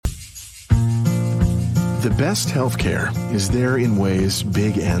The best healthcare is there in ways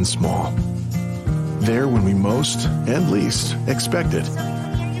big and small. There when we most and least expect it.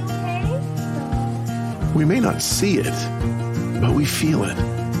 We may not see it, but we feel it.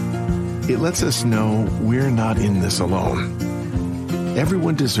 It lets us know we're not in this alone.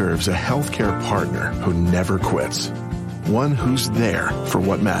 Everyone deserves a healthcare partner who never quits. One who's there for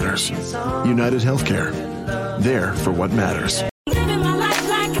what matters. United Healthcare. There for what matters.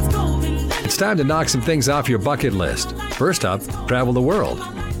 It's time to knock some things off your bucket list. First up, travel the world.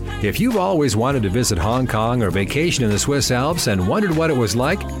 If you've always wanted to visit Hong Kong or vacation in the Swiss Alps and wondered what it was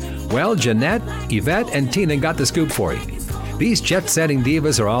like, well, Jeanette, Yvette, and Tina got the scoop for you. These Jet Setting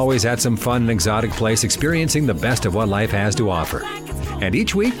Divas are always at some fun and exotic place experiencing the best of what life has to offer. And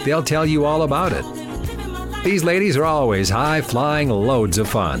each week, they'll tell you all about it. These ladies are always high-flying loads of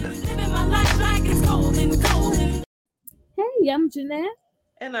fun. Hey, I'm Jeanette.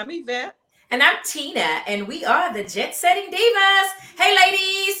 And I'm Yvette. And I'm Tina, and we are the Jet Setting Divas. Hey,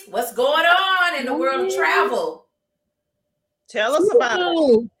 ladies, what's going on in the world of travel? Tell us about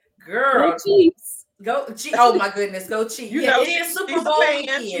it. Girl. Go Chiefs. Oh, my goodness, go Chiefs. You know, it is Super Bowl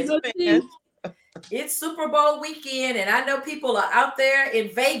weekend. It's Super Bowl weekend, and I know people are out there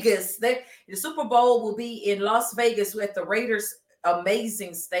in Vegas. The Super Bowl will be in Las Vegas at the Raiders'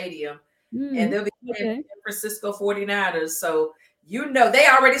 amazing stadium, and they'll be playing San Francisco 49ers. So, you know, they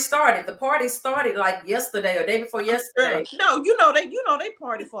already started. The party started like yesterday or day before yesterday. No, they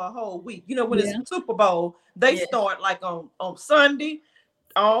party for a whole week. You know, when it's Super Bowl, they start like on Sunday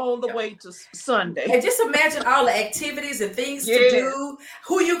all the way to Sunday. And just imagine all the activities and things to do.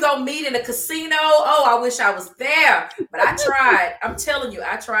 Who you gonna meet in a casino? Oh, I wish I was there, but I tried. I'm telling you,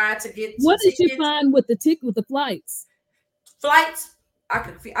 I tried to get. What did you find with the flights? Flights. I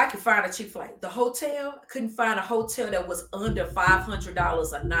could find a cheap flight. The hotel, I couldn't find a hotel that was under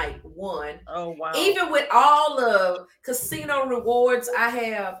 $500 a night. One. Oh wow! Even with all the casino rewards I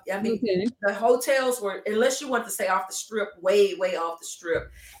have, I mean, the hotels were, unless you want to stay off the strip, way off the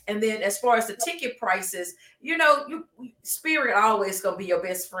strip. And then as far as the ticket prices, you know, Spirit always gonna be your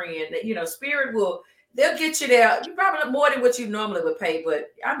best friend. You know, Spirit they'll get you there. You probably more than what you normally would pay,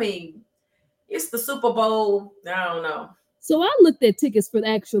 but I mean, it's the Super Bowl. I don't know. So I looked at tickets for the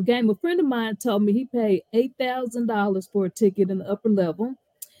actual game. A friend of mine told me he paid $8,000 for a ticket in the upper level.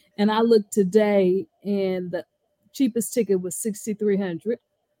 And I looked today and the cheapest ticket was $6,300.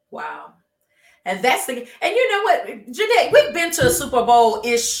 Wow. And you know what, Jeanette, we've been to a Super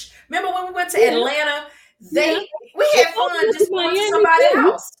Bowl-ish. Remember when we went to Atlanta? We had fun just going to somebody's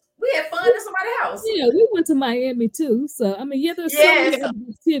house. We had fun at somebody's house. Yeah, we went to Miami too. So, I mean, there's so many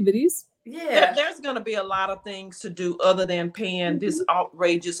activities. Yeah, there's going to be a lot of things to do other than paying this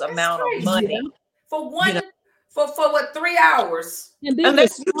outrageous amount of money for one, for what, 3 hours. And then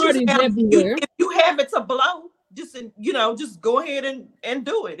there's parties everywhere. If you have it to blow, just go ahead and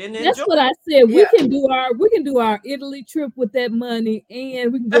do it. And that's what I said. We can do our Italy trip with that money,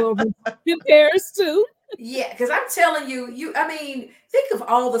 and we can go over to Paris too. Yeah, because I'm telling you, I mean, think of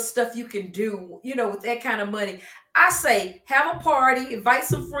all the stuff you can do, with that kind of money. I say, have a party, invite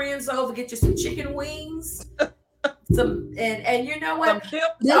some friends over, get you some chicken wings, and you know what?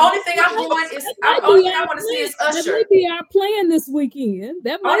 The only thing I want to see is Usher. That might be our plan this weekend.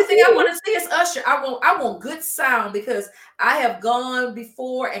 The only thing I want to see is Usher. I want good sound, because I have gone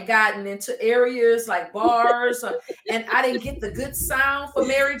before and gotten into areas like bars, and I didn't get the good sound for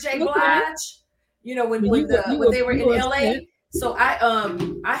Mary J. Blige. When they were in LA. So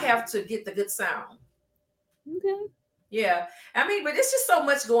I have to get the good sound. Okay. Yeah. I mean, but it's just so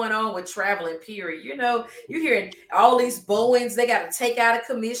much going on with traveling, period. You're hearing all these Boeings, they got to take out a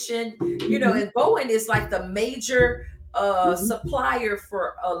commission, and Boeing is like the major supplier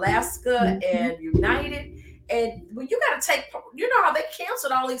for Alaska and United. And when you got to take, how they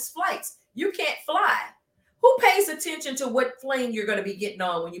canceled all these flights. You can't fly. Who pays attention to what plane you're going to be getting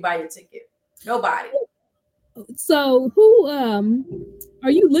on when you buy your ticket? Nobody. So who are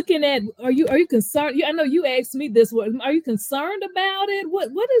you looking at? Are you concerned? I know you asked me this one. Are you concerned about it?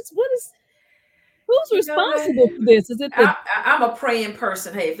 What is who's responsible for this? Is it I'm a praying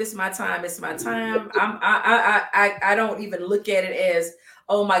person. Hey, if it's my time, it's my time. I don't even look at it as,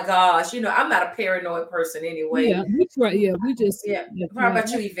 oh my gosh, I'm not a paranoid person anyway. Yeah, we try. Yeah, we just. Yeah. How about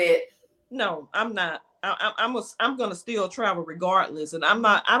you, Yvette? No, I'm not. I'm gonna still travel regardless, and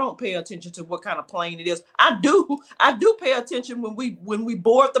I don't pay attention to what kind of plane it is. I do pay attention when we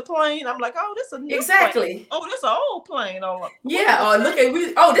board the plane. I'm like, oh, this is a new plane. Oh, this is an old plane. Oh, yeah. Oh, look at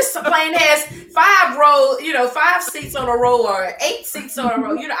this plane has 5 rows, 5 seats on a row or 8 seats on a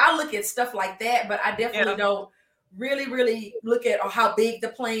row. I look at stuff like that, but I definitely don't really look at how big the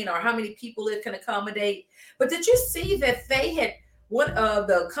plane or how many people it can accommodate. But did you see that they had one of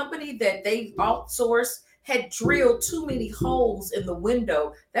the company that they outsourced had drilled too many holes in the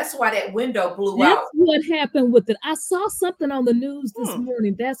window? That's why that window blew out. That's what happened with it. I saw something on the news this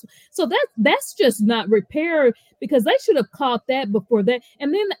morning. That's just not repair, because they should have caught that before that.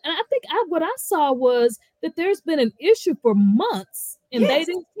 And then I think what I saw was that there's been an issue for months and they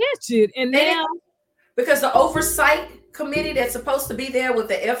didn't catch it. And now, because the oversight committee that's supposed to be there with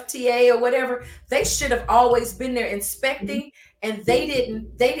the FTA or whatever, they should have always been there inspecting, and they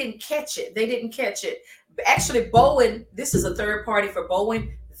didn't catch it. They didn't catch it. Actually, Boeing, this is a third party for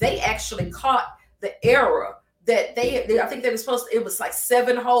Boeing, they actually caught the error that I think they were supposed to, it was like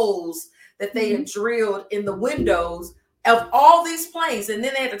 7 holes that they had drilled in the windows of all these planes, and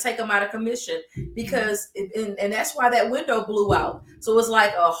then they had to take them out of commission because and that's why that window blew out. So it was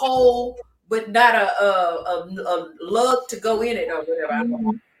like a hole, but not a lug to go in it or whatever. I don't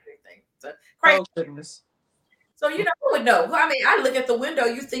know anything. So, crazy. Oh, goodness. So who would know? I mean, I look at the window,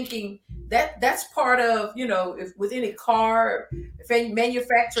 you're thinking that's part of, if with any car, if any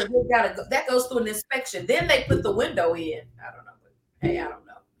manufacturer, that goes through an inspection. Then they put the window in. I don't know. But, hey, I don't know.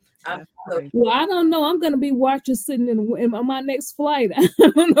 Well, I don't know. I'm going to be watching sitting on my next flight. I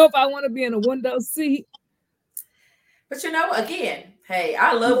don't know if I want to be in a window seat. But again, hey,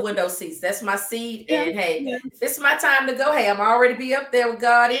 I love window seats. That's my seat. And hey, if it's my time to go, hey, I'm already be up there with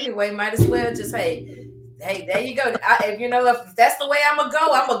God anyway. Might as well just, hey, there you go. If that's the way I'm gonna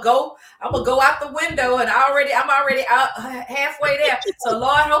go out the window, and I'm already out halfway there. So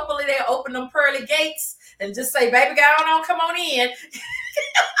Lord, hopefully they'll open them pearly gates and just say, baby, go on, come on in.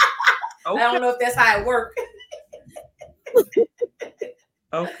 Okay. I don't know if that's how it works.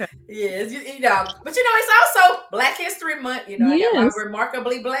 Okay. Yes, but it's also Black History Month. I got my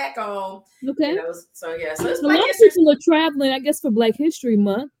Remarkably Black on. Okay. So it's a lot of people are traveling, I guess, for Black History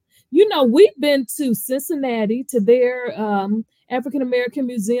Month. We've been to Cincinnati to their African American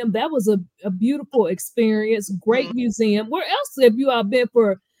Museum. That was a beautiful experience. Great museum. Where else have you all been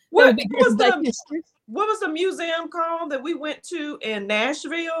for? What was the museum called that we went to in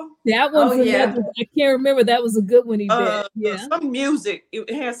Nashville? That one. I can't remember. That was a good one. Some music.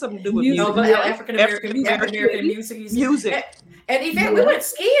 It had something to do with music. African American music. And Yvette, we went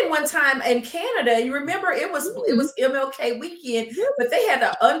skiing one time in Canada. You remember it was MLK weekend, but they had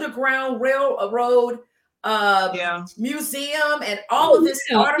an underground railroad museum and all of this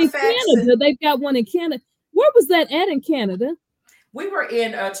artifacts. In Canada, they've got one in Canada. Where was that at in Canada? We were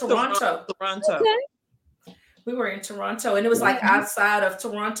in Toronto. Okay. We were in Toronto, and it was like outside of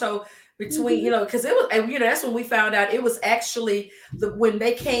Toronto, between because it was that's when we found out it was actually when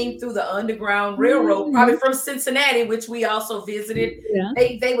they came through the Underground Railroad, probably from Cincinnati, which we also visited.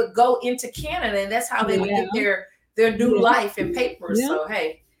 They would go into Canada, and that's how they would get their new life and papers. So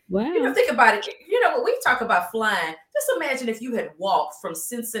hey, think about it. When we talk about flying, just imagine if you had walked from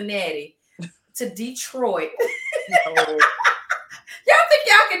Cincinnati to Detroit. Y'all think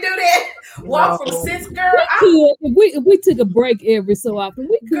y'all can do that? Walk from Cincinnati, girl. If we took a break every so often,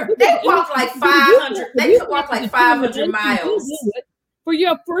 we could. They walk like 500. They could walk like 500 miles for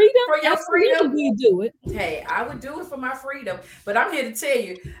your freedom. For your freedom, we do it. Hey, I would do it for my freedom. But I'm here to tell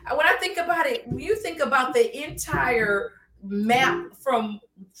you, when I think about it, when you think about the entire map from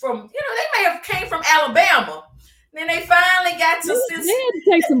they may have came from Alabama. Then they finally got to Cincinnati. They had to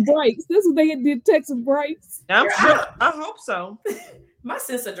take some breaks. This is what they did, take some breaks. I'm sure. I hope so. My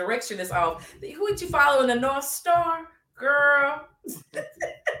sense of direction is off. Who would you follow in the North Star? Girl.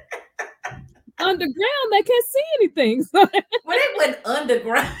 Underground, they can't see anything. Well, they went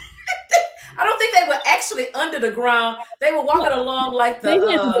underground. I don't think they were actually under the ground. They were walking along like they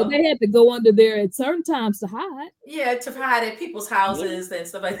had to go under there at certain times to hide. Yeah, to hide at people's houses and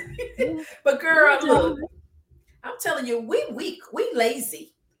stuff like that. But girl, look. I'm telling you, we weak, we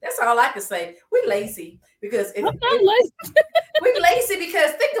lazy. That's all I can say. We lazy because I'm not lazy. We lazy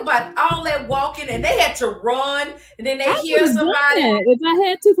because think about all that walking, and they had to run, and then they hear somebody. If I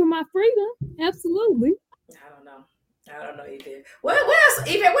had to for my freedom, absolutely. I don't know, Yvette. What else?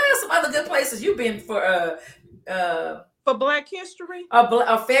 Yvette, what else? Some other good places you've been for Black History?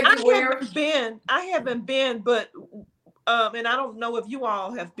 February. I haven't been, but and I don't know if you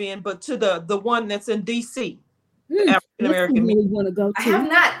all have been, but to the one that's in DC. African American really want to go to. I have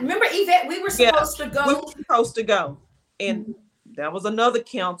not. Remember, Yvette, we were supposed to go. We were supposed to go, and that was another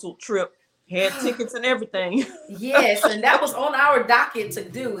canceled trip. Had tickets and everything. Yes, and that was on our docket to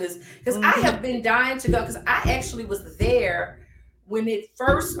do because I have been dying to go because I actually was there when it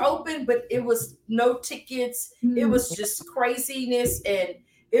first opened, but it was no tickets. It was just craziness, and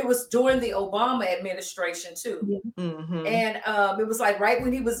it was during the Obama administration too. Yeah. Mm-hmm. And it was like right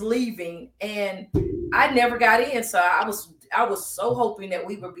when he was leaving, and I never got in. So I was so hoping that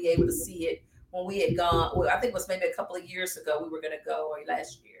we would be able to see it when we had gone. Well, I think it was maybe a couple of years ago we were going to go, or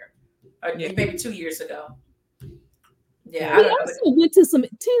last year, or maybe 2 years ago. Yeah, we also went to some.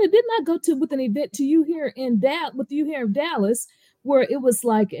 Tina, didn't I go to with an event to you here in Dallas, where it was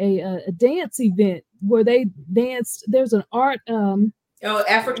like a dance event where they danced. There's an art.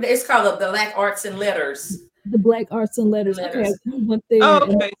 African. It's called the Black Arts and Letters. The Black Arts and Letters. Okay, we went there. Oh,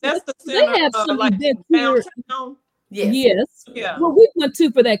 okay, that's the center. They have some like events here. downtown. Yes. Yeah. Well, we went to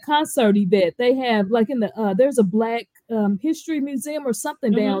for that concert event. They have like in the there's a Black History Museum or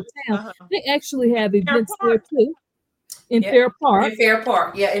something downtown. They actually have events there too. In Fair Park. In Fair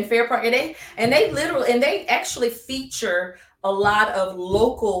Park. Yeah, in Fair Park. And they actually feature a lot of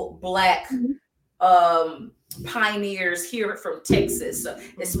local Black pioneers here from Texas,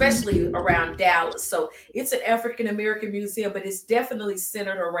 especially around Dallas. So it's an African American museum, but it's definitely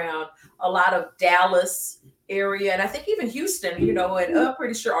centered around a lot of Dallas area, and I think even Houston, and I'm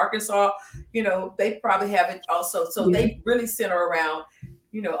pretty sure Arkansas, they probably have it also. So they really center around,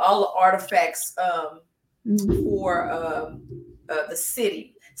 all the artifacts for the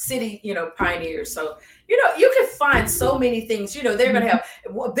city, pioneers. So, you can find so many things. They're going to have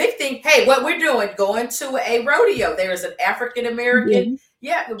a big thing. Hey, what we're doing, going to a rodeo. There is an African American.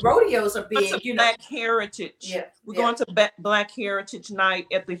 Yeah, rodeos are big. Black Heritage. Yeah, we're going to Black Heritage Night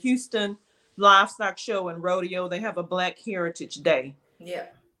at the Houston Livestock Show and Rodeo. They have a Black Heritage Day. Yeah.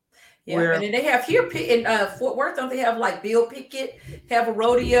 And then they have here in Fort Worth. Don't they have like Bill Pickett have a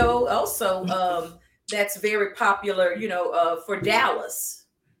rodeo also? That's very popular. For Dallas.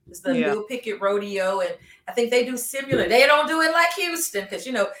 It's the Bill Pickett Rodeo, and I think they do similar. They don't do it like Houston because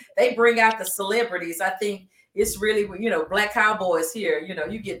they bring out the celebrities. I think it's really Black cowboys here. You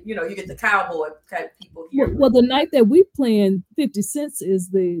get the cowboy type people here. Well, the night that we playing, 50 Cent is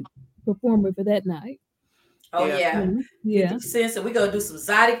the performer for that night. Oh yeah. 50 Cent. So we're gonna do some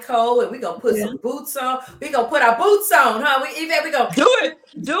Zydeco, and we're gonna put some boots on. We're gonna put our boots on, huh? We gonna do it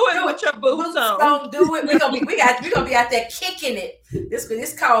with your boots on. Do it. We're gonna be out there kicking it. It's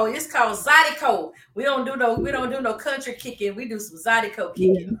called Zydeco. We don't do no country kicking. We do some Zydeco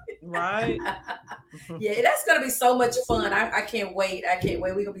kicking. Right. Yeah, that's gonna be so much fun. I can't wait.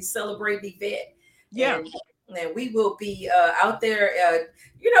 We're gonna be celebrating Yvette. Yeah. And we will be out there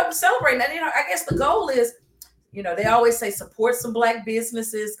celebrating. And I guess the goal is, they always say support some Black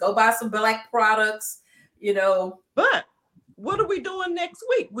businesses, go buy some Black products, But what are we doing next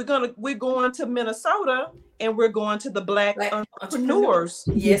week? We're going to Minnesota, and we're going to the Black Entrepreneurs.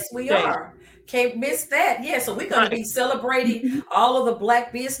 Yes, we are. Can't miss that. Yeah, so we're going to be celebrating all of the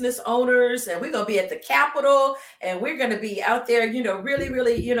Black business owners, and we're going to be at the Capitol, and we're going to be out there, really,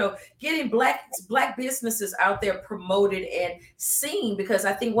 really, getting Black businesses out there promoted and seen, because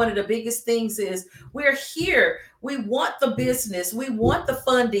I think one of the biggest things is we're here. We want the business. We want the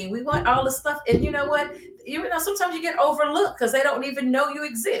funding. We want all the stuff. And you know what? Sometimes you get overlooked because they don't even know you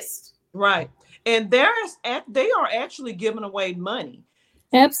exist. Right. And they are actually giving away money.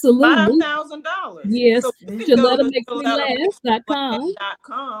 Absolutely. $5,000. Yes. So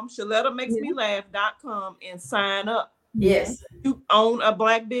ShalettaMakesMeLaugh.com. ShalettaMakesMeLaugh.com and sign up. Yes. You own a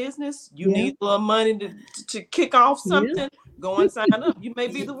Black business. You need a little money to kick off something. Yeah. Go and sign up. You may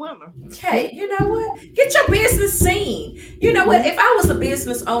be the winner. Okay, you know what? Get your business seen. You know what? If I was a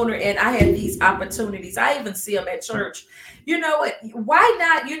business owner and I had these opportunities, I even see them at church. You know what? Why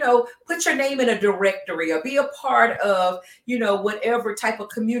not, put your name in a directory or be a part of, whatever type of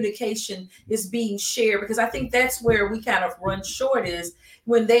communication is being shared? Because I think that's where we kind of run short, is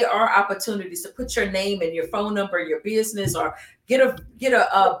when there are opportunities to put your name and your phone number, your business, or get a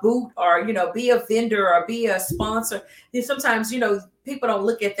boot, or be a vendor or be a sponsor. And sometimes people don't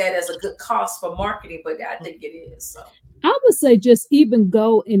look at that as a good cost for marketing, but I think it is. So I would say just even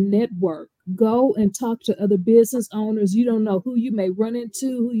go and network, go and talk to other business owners. You don't know who you may run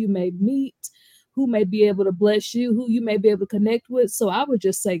into, who you may meet, who may be able to bless you, who you may be able to connect with. So I would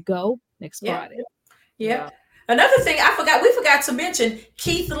just say go next Friday. Yeah. Another thing we forgot to mention,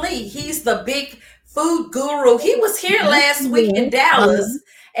 Keith Lee. He's the big food guru. He was here last week in Dallas,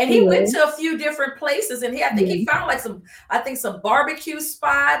 and he went to a few different places, and I think he found some barbecue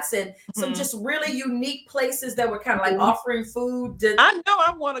spots and some just really unique places that were kind of like offering food. I know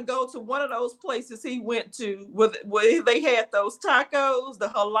I want to go to one of those places he went to where they had those tacos, the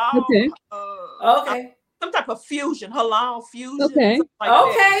halal. Okay. Some type of halal fusion. Okay. We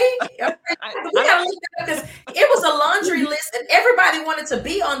gotta look that up, because it was a laundry list, and everybody wanted to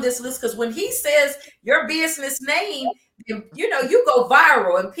be on this list, because when he says your business name, you know, you go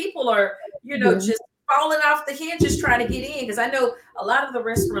viral and people are, you know, just falling off the hinges trying to get in. Because I know a lot of the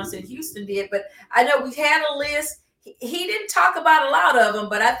restaurants in Houston did, but I know we had a list. He didn't talk about a lot of them,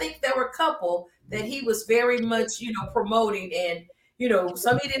 but I think there were a couple that he was very much, you know, promoting. And, you know,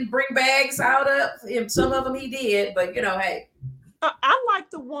 some he didn't bring bags out of, and some of them he did, but, you know, hey. I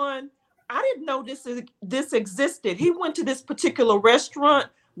like the one, I didn't know this existed. He went to this particular restaurant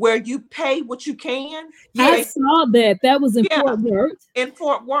where you pay what you can. I saw that. That was in Fort Worth. In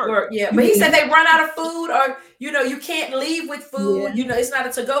Fort Worth. Yeah. But he said they run out of food, or, you know, you can't leave with food. Yeah. You know, it's not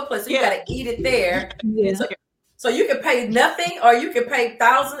a to-go place. So you got to eat it there. Yeah. So you can pay nothing, or you can pay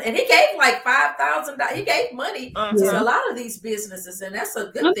 $1,000. And he gave like $5,000. He gave money to a lot of these businesses, and that's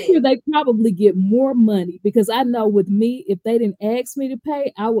a good thing. I'm sure they probably get more money, because I know with me, if they didn't ask me to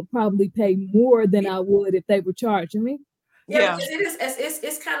pay, I would probably pay more than I would if they were charging me. Yeah, because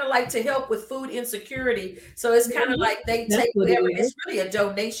it's kind of like to help with food insecurity. So it's kind of like they take whatever. It's really a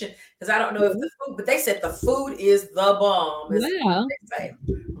donation, because I don't know if the food, but they said the food is the bomb. Wow.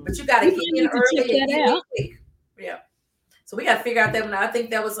 But you got to get in early and get in quick. Yeah. So we got to figure out that one. I think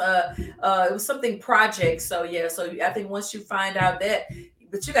that was it was something project. So yeah, so I think once you find out that,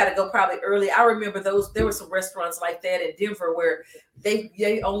 but you got to go probably early. I remember there were some restaurants like that in Denver where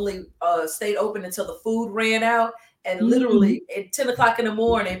they only stayed open until the food ran out. And literally at 10 o'clock in the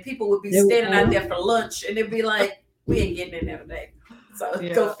morning, people would be standing out there for lunch, and they'd be like, we ain't getting in there today. So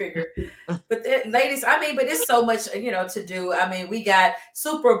go figure. But ladies, I mean, but it's so much, you know, to do. I mean, we got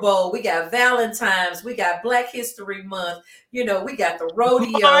Super Bowl, we got Valentine's, we got Black History Month, you know, we got the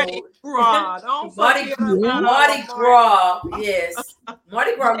rodeo. Mardi Gras. Mardi Gras. Yes.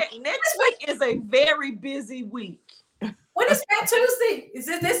 Mardi Gras. Next week is a very busy week. When is that Tuesday? Is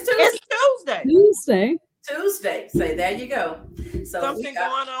it this Tuesday? It's Tuesday. Say, there you go. So something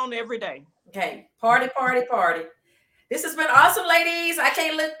going on every day. Okay. Party. This has been awesome, ladies.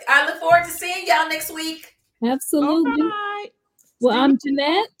 I look forward to seeing y'all next week. Absolutely. Right. Well, I'm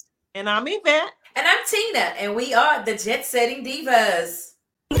Jeanette. And I'm Yvette. And I'm Tina. And we are the Jet Setting Divas.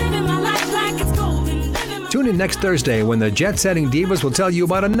 Tune in next Thursday when the Jet Setting Divas will tell you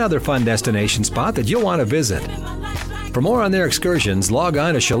about another fun destination spot that you'll want to visit. For more on their excursions, log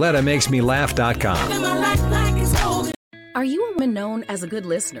on to ShalettaMakesMeLaugh.com. Are you a woman known as a good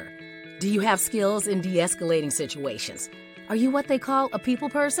listener? Do you have skills in de-escalating situations? Are you what they call a people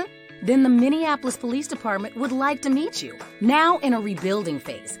person? Then the Minneapolis Police Department would like to meet you. Now in a rebuilding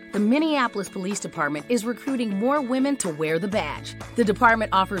phase, the Minneapolis Police Department is recruiting more women to wear the badge. The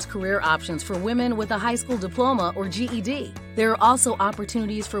department offers career options for women with a high school diploma or GED. There are also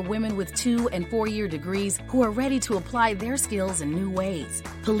opportunities for women with 2- and 4-year degrees who are ready to apply their skills in new ways.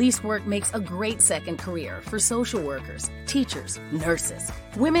 Police work makes a great second career for social workers, teachers, nurses.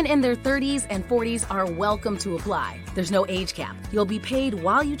 Women in their 30s and 40s are welcome to apply. There's no age cap. You'll be paid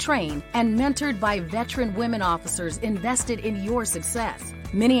while you train and mentored by veteran women officers invested in your success.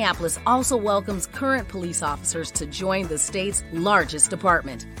 Minneapolis also welcomes current police officers to join the state's largest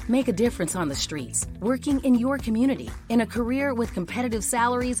department. Make a difference on the streets, working in your community, in a career with competitive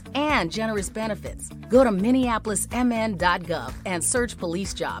salaries and generous benefits. Go to minneapolismn.gov and search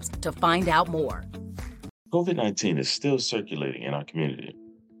police jobs to find out more. COVID-19 is still circulating in our community.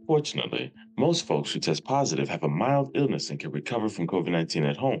 Fortunately, most folks who test positive have a mild illness and can recover from COVID-19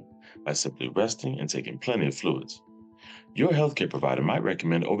 at home by simply resting and taking plenty of fluids. Your healthcare provider might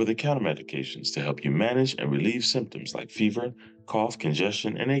recommend over-the-counter medications to help you manage and relieve symptoms like fever, cough,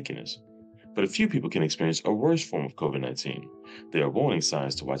 congestion, and achiness. But a few people can experience a worse form of COVID-19. There are warning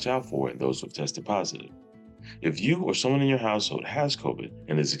signs to watch out for in those who have tested positive. If you or someone in your household has COVID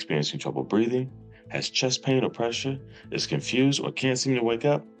and is experiencing trouble breathing, has chest pain or pressure, is confused or can't seem to wake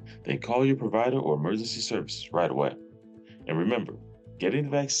up, then call your provider or emergency services right away. And remember, getting the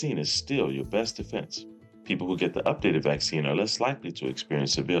vaccine is still your best defense. People who get the updated vaccine are less likely to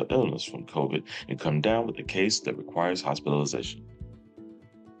experience severe illness from COVID and come down with a case that requires hospitalization.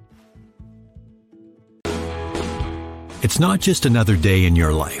 It's not just another day in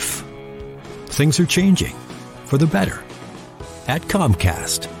your life. Things are changing for the better. At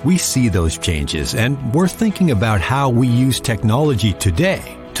Comcast, we see those changes, and we're thinking about how we use technology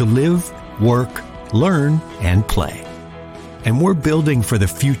today to live, work, learn, and play. And we're building for the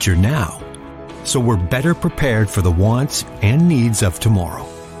future now, so we're better prepared for the wants and needs of tomorrow.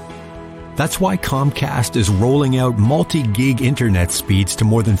 That's why Comcast is rolling out multi-gig internet speeds to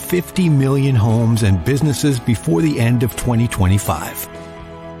more than 50 million homes and businesses before the end of 2025,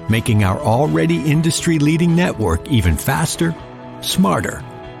 making our already industry-leading network even faster, smarter,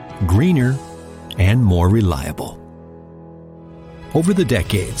 greener, and more reliable. Over the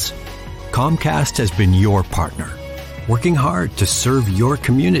decades, Comcast has been your partner, working hard to serve your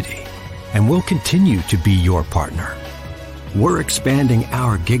community, and we'll continue to be your partner. We're expanding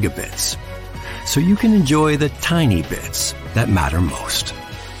our gigabits so you can enjoy the tiny bits that matter most.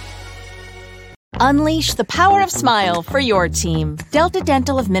 Unleash the power of smile for your team. Delta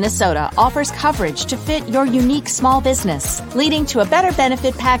Dental of Minnesota offers coverage to fit your unique small business, leading to a better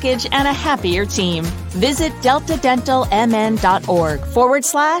benefit package and a happier team. Visit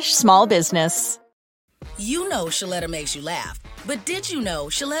deltadentalmn.org/small business. You know Shaletta makes you laugh, but did you know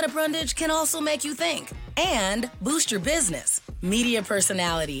Shaletta Brundage can also make you think and boost your business? Media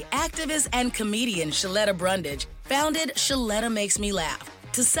personality, activist, and comedian Shaletta Brundage founded Shaletta Makes Me Laugh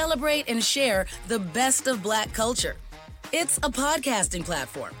to celebrate and share the best of Black culture. It's a podcasting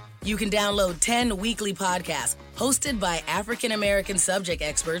platform. You can download 10 weekly podcasts hosted by African-American subject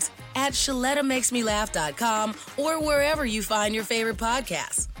experts at ShalettaMakesMeLaugh.com or wherever you find your favorite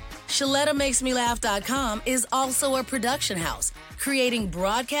podcasts. ShalettaMakesMeLaugh.com is also a production house, creating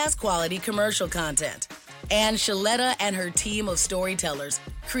broadcast-quality commercial content. And Shaletta and her team of storytellers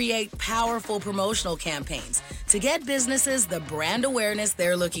create powerful promotional campaigns to get businesses the brand awareness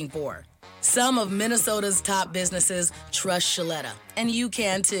they're looking for. Some of Minnesota's top businesses trust Shaletta, and you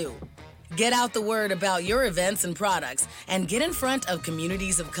can too. Get out the word about your events and products and get in front of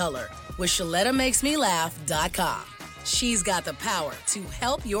communities of color with ShalettaMakesMeLaugh.com. She's got the power to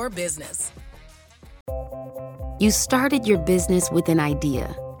help your business. You started your business with an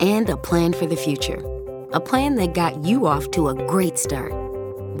idea and a plan for the future. A plan that got you off to a great start.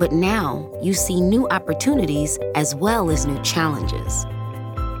 But now you see new opportunities as well as new challenges.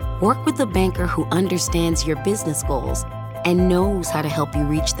 Work with a banker who understands your business goals and knows how to help you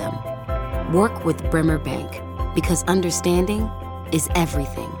reach them. Work with Bremer Bank, because understanding is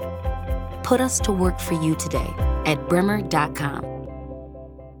everything. Put us to work for you today at bremer.com.